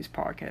doing these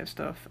podcast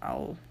stuff,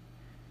 I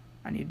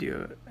need to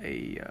do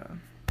a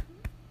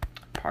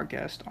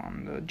podcast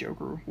on the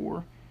Joker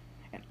War.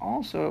 And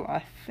also,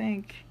 I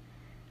think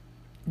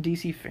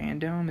DC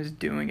Fandom is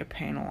doing a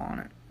panel on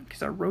it,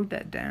 because I wrote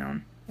that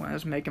down when I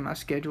was making my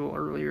schedule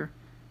earlier,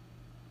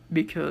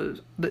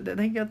 because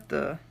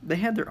they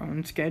had their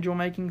own schedule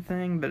making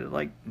thing, but it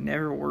like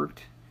never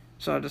worked.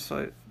 So I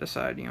decided,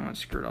 what,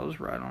 screw it, I'll just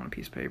write it on a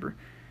piece of paper.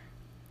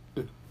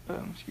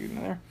 Excuse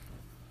me there.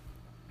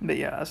 But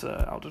yeah,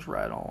 I'll just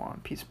write it all on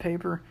a piece of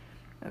paper,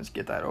 and just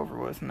get that over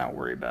with, and not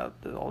worry about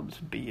all this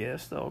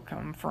BS that'll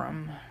come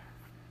from,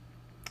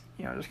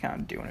 just kind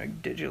of doing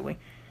it digitally.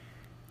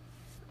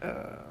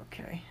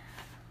 Okay.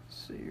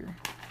 Let's see here.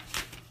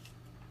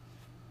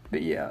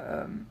 But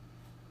yeah,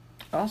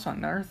 also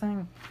another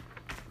thing,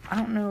 I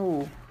don't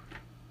know,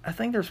 I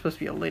think there's supposed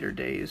to be a later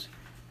days,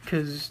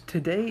 because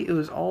today it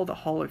was all the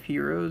Hall of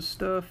Heroes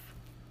stuff,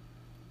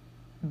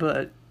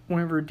 but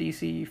whenever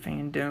DC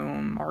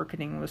Fandom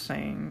marketing was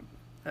saying,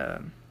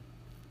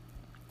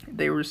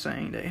 they were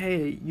saying that,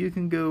 hey, you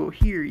can go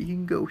here, you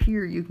can go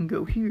here, you can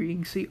go here, you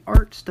can see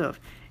art stuff.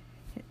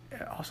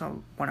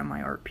 Also, one of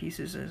my art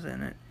pieces is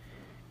in it.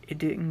 It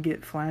didn't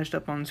get flashed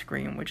up on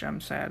screen, which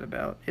I'm sad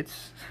about.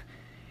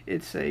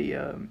 It's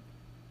a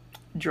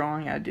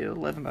drawing I did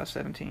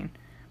 11x17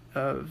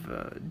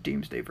 of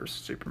Doomsday vs.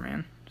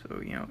 Superman. So,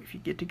 if you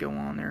get to go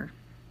on there,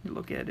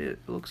 look at it,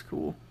 it looks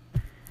cool.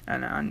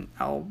 And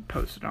I'll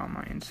post it on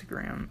my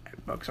Instagram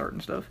at Bucks Art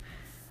and stuff.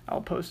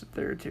 I'll post it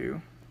there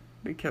too,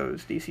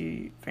 because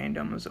DC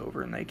Fandom is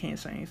over and they can't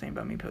say anything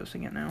about me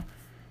posting it now.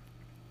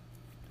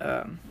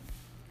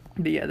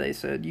 But yeah, they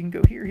said you can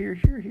go here, here,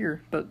 here,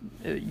 here, but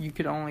you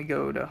could only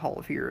go to Hall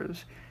of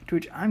Heroes. To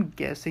which I'm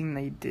guessing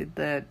they did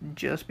that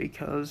just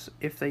because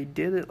if they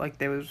did it like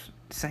they was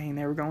saying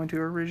they were going to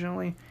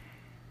originally,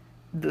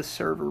 the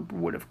server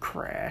would have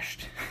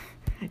crashed.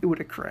 It would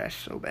have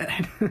crashed so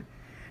bad.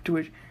 To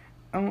which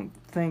I don't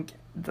think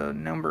the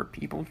number of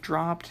people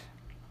dropped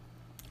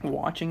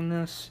watching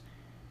this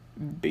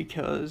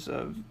because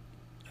of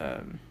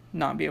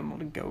not being able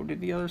to go to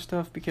the other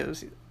stuff,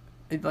 because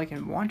like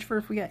in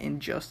Watchverse, we got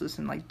Injustice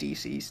and like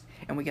Deceased,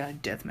 and we got a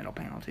death metal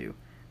panel too.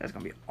 That's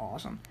gonna be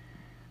awesome.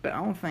 But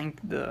I don't think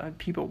the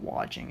people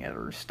watching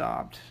ever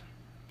stopped.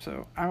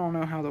 So I don't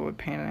know how that would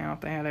pan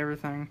out. They had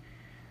everything,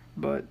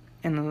 but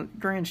in the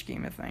grand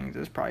scheme of things,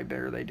 it's probably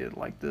better they did it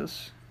like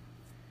this.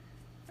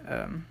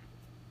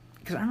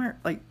 Because I remember,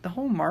 like, the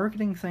whole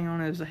marketing thing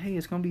on it is, hey,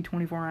 it's gonna be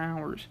 24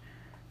 hours.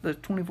 The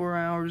 24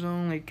 hours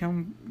only.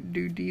 Come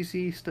do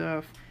DC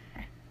stuff.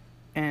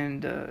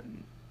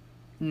 And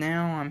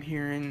now I'm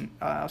hearing,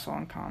 I saw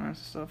in comments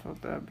and stuff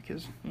like that,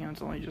 because, you know,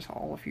 it's only just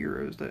Hall of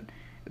Heroes that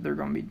they're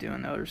going to be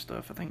doing other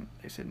stuff. I think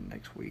they said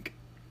next week.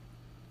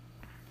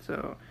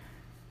 So,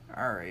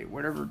 alright,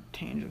 whatever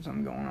tangents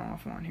I'm going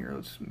off on here,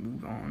 let's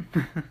move on.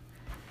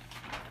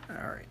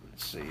 Alright,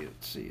 let's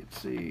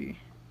see.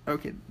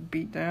 Okay,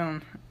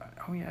 Beatdown.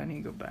 Oh yeah, I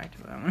need to go back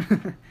to that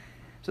one.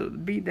 So, the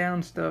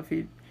Beatdown stuff,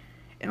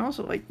 and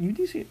also, like, you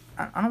do see,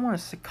 I don't want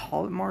to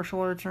call it martial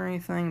arts or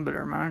anything, but it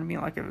reminded me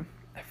like a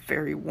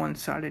very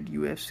one-sided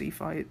UFC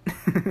fight.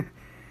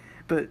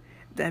 But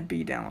that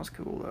Beatdown was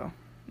cool, though.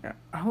 Yeah,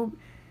 I hope.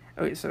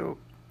 Okay, so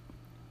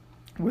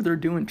where they're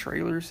doing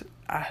trailers,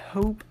 I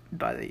hope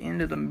by the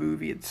end of the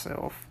movie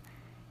itself,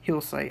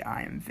 he'll say,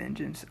 "I am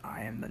vengeance,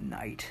 I am the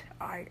night,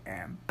 I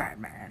am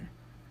Batman."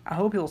 I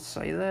hope he'll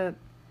say that.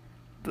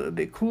 But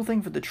the cool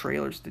thing for the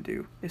trailers to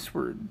do is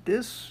for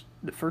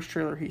the first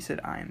trailer, he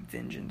said, "I am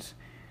vengeance."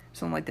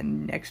 So in like the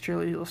next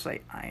trailer, he'll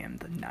say, "I am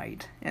the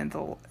night." And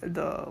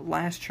the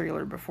last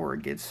trailer before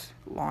it gets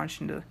launched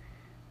into,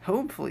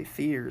 hopefully,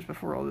 theaters,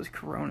 before all this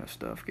Corona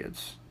stuff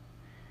gets,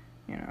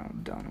 you know,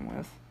 done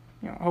with.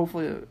 You know,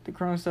 hopefully the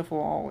Corona stuff will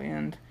all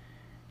end.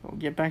 We'll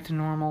get back to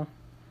normal.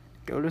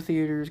 Go to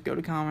theaters, go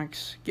to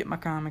comics, get my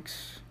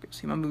comics, go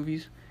see my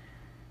movies,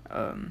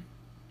 and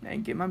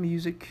get my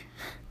music.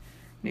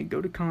 Need to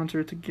go to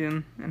concerts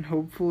again, and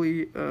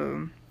hopefully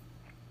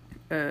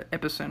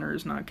Epicenter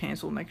is not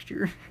canceled next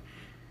year.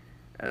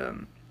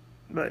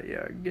 But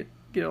yeah,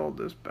 get all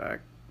this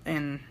back,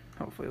 and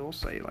hopefully they'll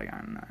say like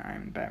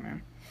I'm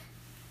Batman.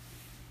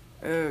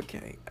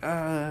 Okay.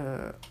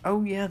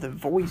 Oh yeah, the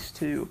voice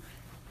too.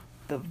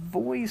 The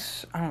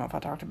voice. I don't know if I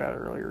talked about it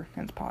earlier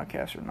in this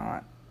podcast or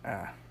not.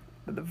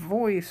 But the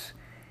voice,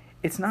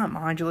 it's not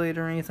modulated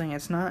or anything.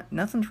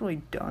 Nothing's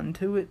really done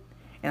to it.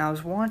 And I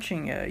was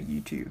watching a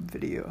YouTube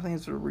video. I think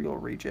it's the Real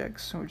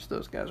Rejects, which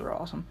those guys are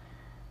awesome.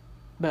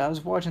 But I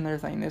was watching their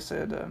thing. They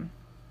said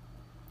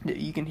that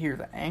you can hear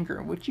the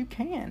anger, which you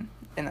can,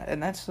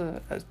 and that's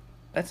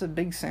a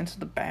big sense of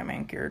the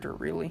Batman character,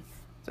 really.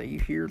 So you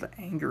hear the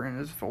anger in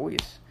his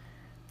voice,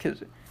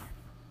 because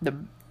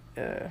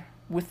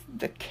with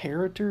the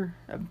character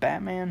of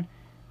Batman,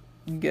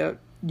 you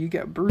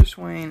got Bruce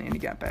Wayne and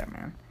you got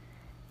Batman,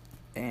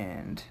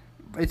 and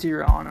it's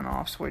your on and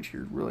off switch.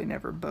 You're really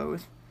never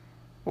both.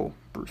 Well,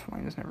 Bruce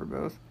Wayne is never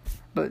both,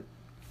 but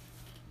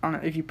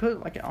if you put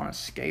it like on a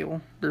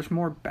scale, there's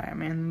more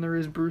Batman than there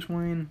is Bruce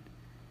Wayne.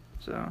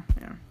 So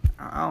yeah,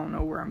 I don't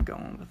know where I'm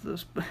going with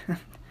this, but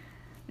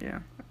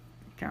yeah,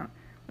 kind of,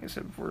 like I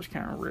said before, it's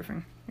kind of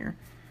riffing here.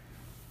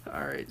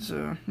 All right,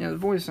 so yeah, the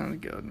voice sounds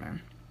good,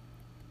 man.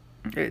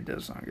 It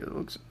does sound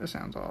good. It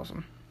sounds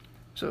awesome.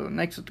 So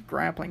next is the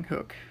grappling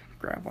hook,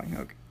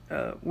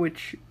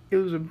 which it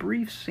was a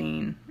brief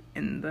scene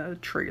in the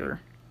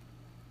trailer,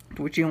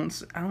 which I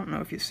don't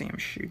know if you see him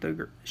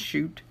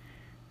shoot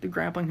the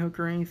grappling hook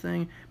or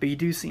anything, but you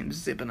do see him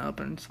zipping up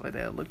and stuff like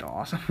that. It looked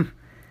awesome.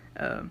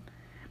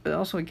 But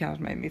also it kind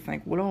of made me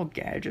think, what all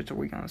gadgets are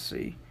we gonna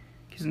see?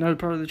 Because another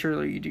part of the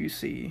trailer, you do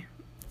see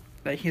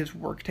like his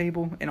work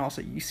table, and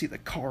also you see the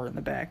car in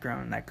the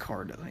background, and that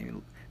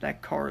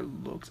car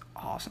looks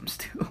awesome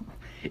still.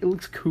 It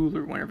looks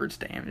cooler whenever it's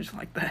damaged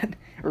like that,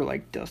 or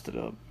like dusted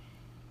up.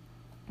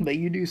 But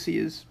you do see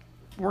his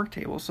work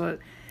table, so it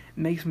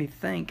makes me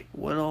think,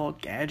 what all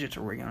gadgets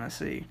are we gonna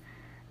see?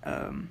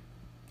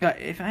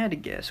 If I had to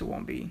guess, it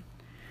won't be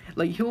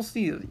like he'll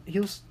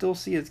still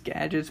see his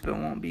gadgets, but it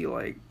won't be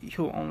like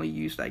he'll only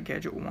use that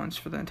gadget once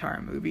for the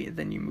entire movie, and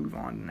then you move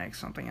on to the next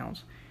something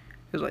else.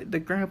 Because like the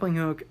grappling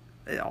hook,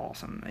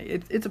 awesome.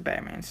 It's a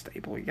Batman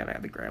staple. You gotta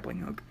have the grappling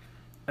hook.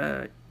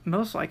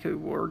 Most likely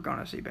we're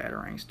gonna see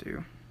batarangs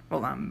too.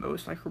 Well, not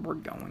most likely, we're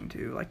going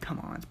to. Like, come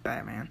on, it's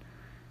Batman.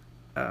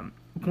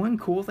 One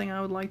cool thing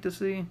I would like to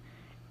see,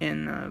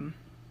 and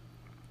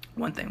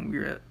one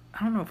thing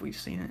I don't know if we've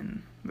seen it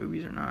in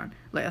movies or not.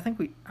 Like, I think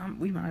we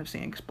might have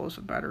seen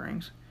explosive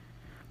batarangs,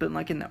 but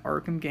like in the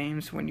Arkham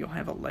games, when you'll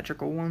have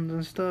electrical ones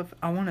and stuff,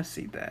 I want to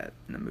see that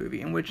in the movie.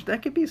 In which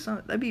that'd be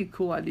a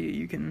cool idea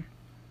you can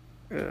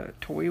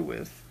toy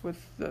with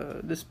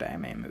this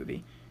Batman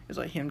movie. Is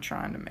like him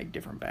trying to make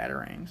different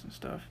batarangs and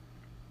stuff.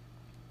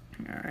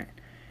 All right.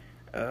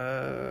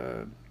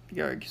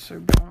 Yeah. So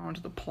going on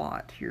to the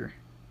plot here.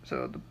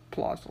 So the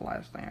plot's the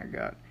last thing I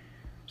got.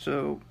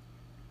 So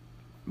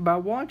by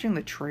watching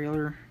the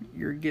trailer,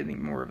 you're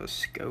getting more of a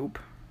scope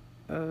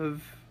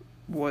of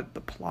what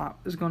the plot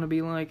is going to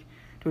be like.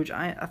 To which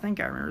I think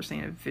I remember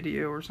seeing a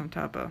video or some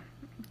type of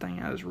thing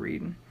I was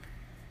reading,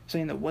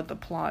 saying that what the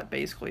plot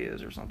basically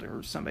is or something,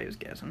 or somebody was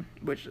guessing,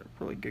 which is a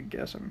really good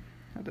guess.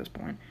 at this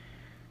point.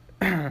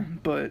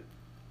 But,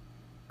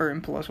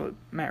 and plus what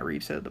Matt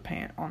Reeves said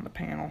on the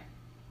panel.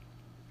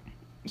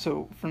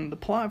 So, from the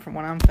plot, from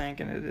what I'm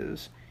thinking, it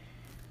is...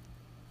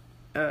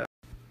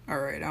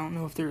 Alright, I don't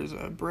know if there's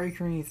a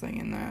break or anything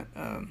in that.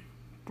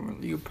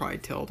 You'll probably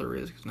tell there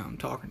is, because now I'm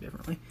talking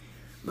differently.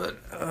 But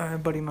a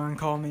buddy of mine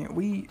called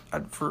me.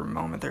 For a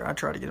moment there, I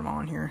tried to get him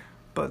on here.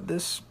 But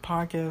this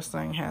podcast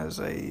thing has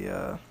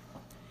it's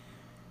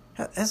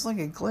like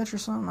a glitch or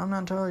something. I'm not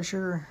entirely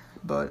sure.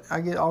 But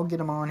I'll get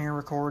him on here,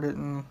 record it,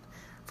 and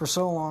for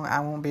so long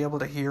I won't be able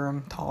to hear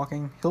him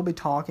talking. He'll be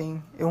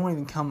talking. It won't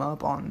even come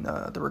up on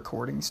the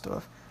recording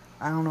stuff.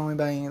 I don't know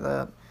about any of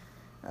that.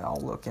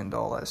 I'll look into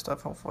all that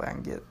stuff. Hopefully I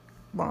can get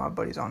one of my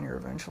buddies on here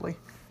eventually.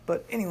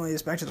 But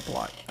anyways, back to the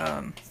plot.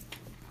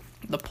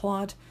 The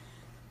plot,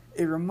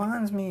 it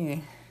reminds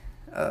me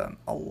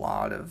a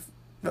lot of...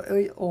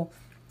 Well,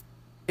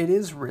 it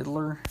is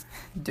Riddler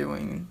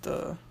doing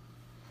the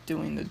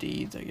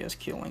deeds, I guess,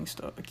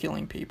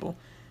 killing people,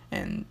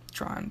 and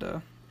trying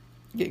to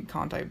get in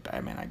contact with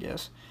Batman, I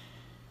guess.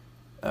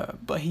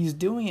 But he's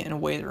doing it in a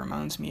way that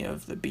reminds me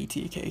of the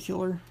BTK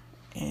killer,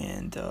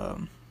 and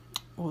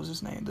what was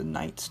his name? The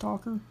Night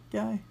Stalker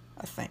guy?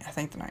 I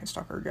think the Night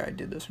Stalker guy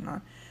did this or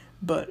not.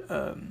 But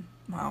I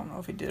don't know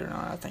if he did or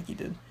not. I think he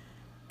did.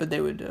 But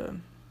they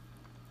would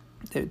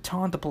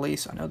taunt the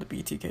police. I know the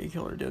BTK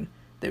killer did.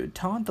 They would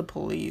taunt the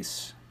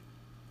police,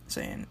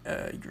 saying,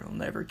 "You'll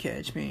never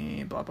catch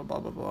me," blah blah blah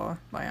blah blah.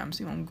 Like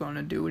I'm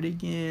gonna do it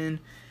again,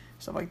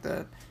 stuff like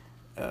that.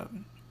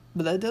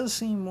 But that does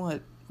seem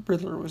what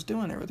Riddler was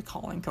doing there with the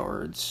calling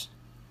cards,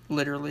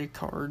 literally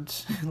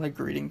cards, like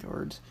greeting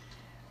cards.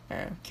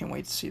 Can't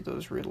wait to see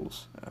those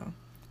riddles.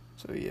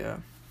 So yeah,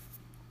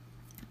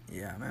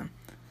 man.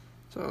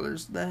 So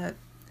there's that.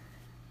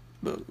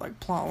 But like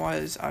plot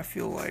wise, I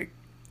feel like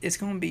it's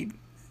gonna be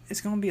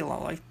a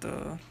lot like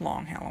the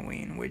Long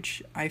Halloween,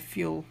 which I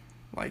feel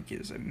like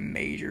is a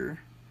major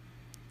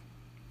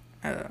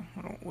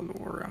what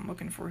the word I'm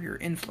looking for here,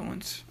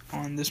 influence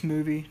on this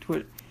movie.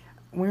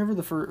 Whenever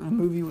the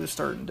movie was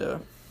starting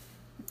to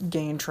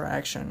gain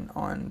traction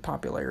on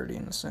popularity,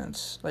 in a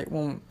sense, like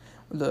when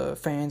the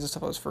fans and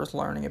stuff was first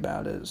learning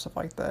about it and stuff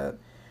like that.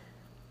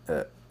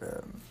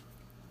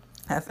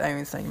 I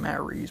even think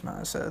Matt Reeves might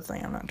have said a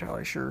thing, I'm not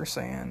entirely sure,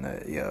 saying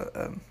that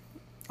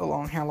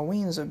Long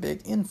Halloween is a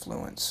big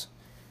influence.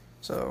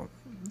 So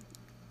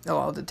a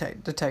lot of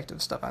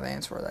detective stuff, I think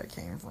that's where that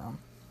came from.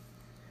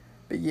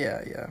 But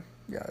yeah.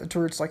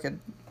 It's like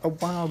a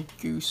wild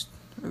goose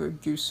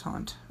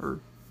hunt, or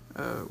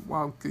a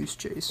wild goose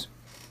chase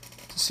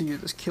to see who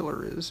this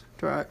killer is.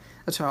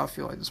 That's how I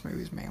feel like this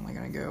movie's mainly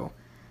going to go.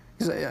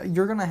 Because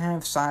you're going to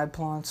have side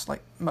plots,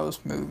 like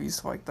most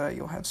movies like that.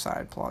 You'll have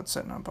side plots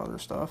setting up other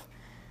stuff.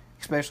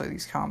 Especially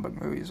these comic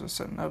book movies are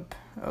setting up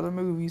other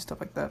movies, stuff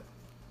like that.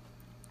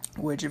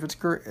 Which, if it's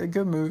a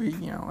good movie,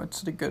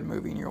 it's a good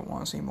movie and you don't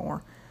want to see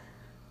more.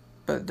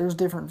 But there's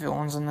different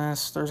villains in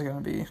this. There's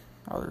going to be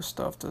other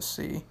stuff to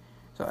see.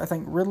 So I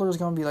think Riddler's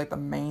going to be like the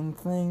main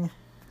thing.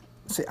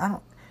 See,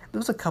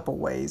 there's a couple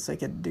ways they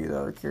could do the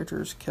other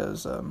characters,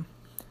 because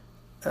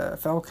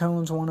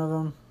Falcone's one of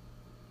them.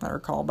 I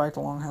recall back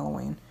to Long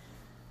Halloween.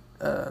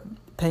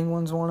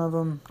 Penguin's one of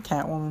them.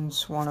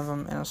 Catwoman's one of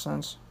them, in a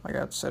sense. Like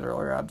I said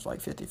earlier, I'd like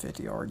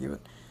 50-50 argue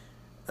it.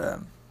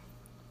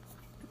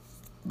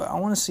 But I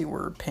want to see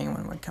where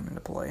Penguin would come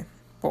into play.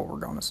 Well, we're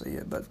going to see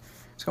it, but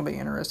it's going to be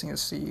interesting to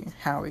see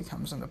how he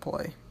comes into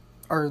play.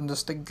 Or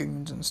just the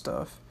goons and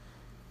stuff.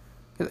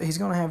 He's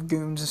going to have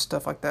goons and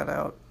stuff like that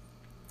out.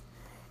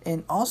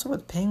 And also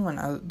with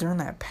Penguin, during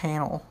that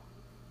panel,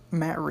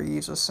 Matt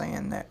Reeves was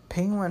saying that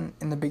Penguin,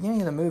 in the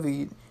beginning of the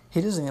movie, he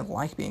doesn't even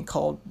like being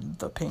called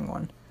the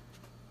Penguin.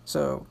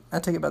 So I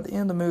take it by the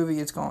end of the movie,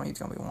 he's going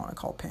to be wanting to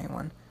call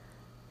Penguin.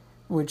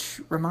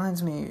 Which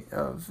reminds me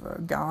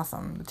of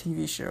Gotham, the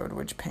TV show, to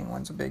which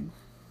Penguin's a big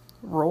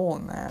role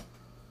in that.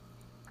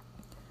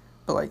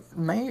 But like,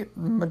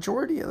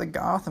 majority of the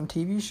Gotham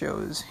TV show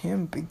is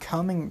him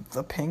becoming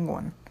the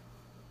Penguin,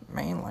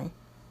 mainly.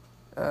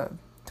 To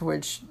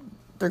which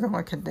they're going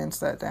to condense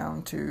that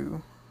down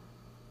to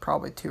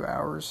probably 2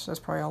 hours. That's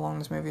probably how long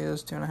this movie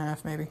is,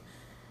 2.5 maybe.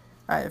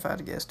 If I had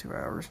to guess, 2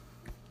 hours.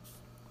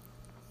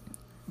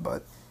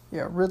 But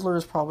yeah, Riddler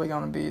is probably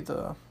going to be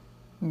the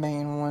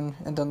main one,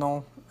 and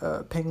then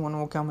Penguin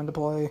will come into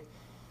play.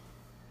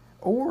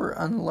 Or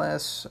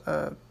unless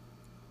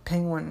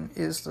Penguin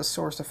is the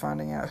source of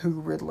finding out who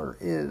Riddler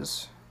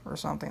is, or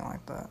something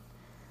like that.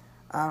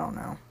 I don't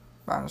know.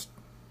 I'm just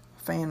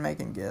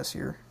fan-making guess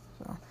here.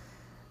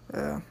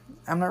 So,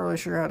 I'm not really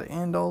sure how to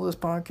end all this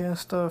podcast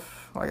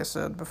stuff. Like I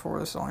said before,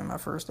 this is only my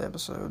first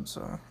episode,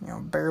 so,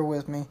 bear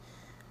with me.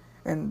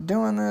 And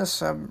doing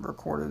this, I've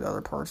recorded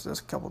other parts of this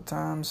a couple of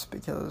times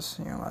because,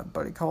 my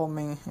buddy called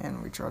me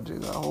and we tried to do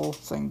that whole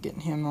thing,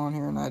 getting him on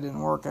here, and that didn't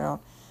work out.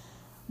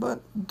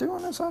 But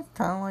doing this, I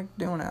kind of like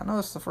doing it. I know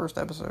it's the first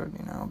episode,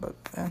 but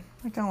I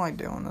kind of like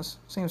doing this.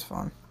 Seems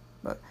fun.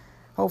 But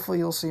hopefully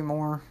you'll see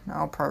more.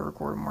 I'll probably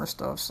record more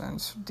stuff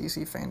since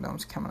DC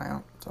Fandom's coming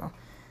out. So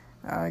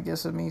I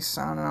guess it's me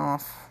signing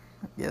off.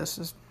 I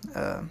guess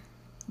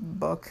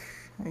Buck.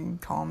 You can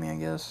call me, I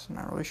guess.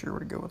 Not really sure where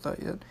to go with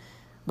that yet.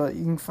 But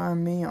you can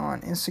find me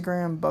on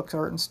Instagram, Buck's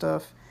Art and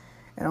Stuff.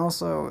 And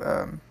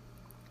also,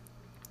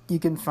 you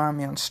can find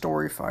me on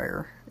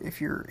Storyfire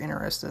if you're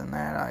interested in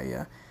that.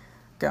 I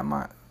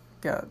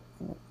got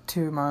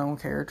two of my own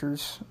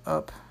characters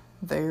up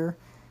there,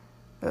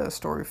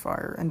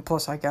 Storyfire, and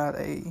plus I got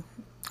I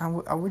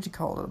would you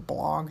call it, a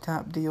blog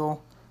type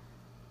deal.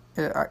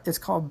 It's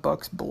called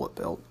Buck's Bullet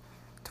Belt,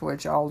 to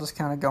which I'll just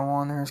kind of go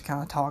on there and just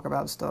kind of talk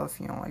about stuff,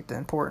 like the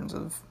importance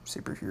of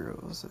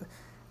superheroes,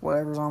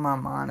 whatever's on my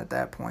mind at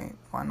that point.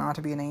 Why not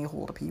to be an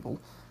a-hole to people,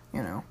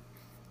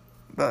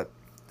 But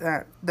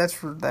that's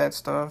for that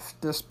stuff.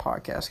 This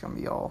podcast gonna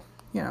be all,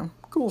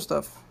 cool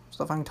stuff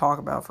I can talk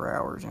about for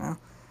hours,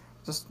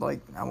 Just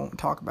like I won't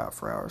talk about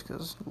for hours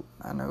because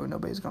I know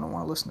nobody's gonna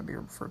want to listen to me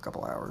for a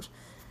couple hours.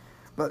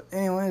 But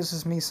anyways, this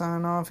is me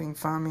signing off. You can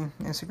find me on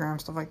Instagram,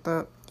 stuff like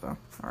that. So,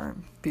 alright,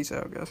 peace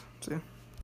out, guys. See ya.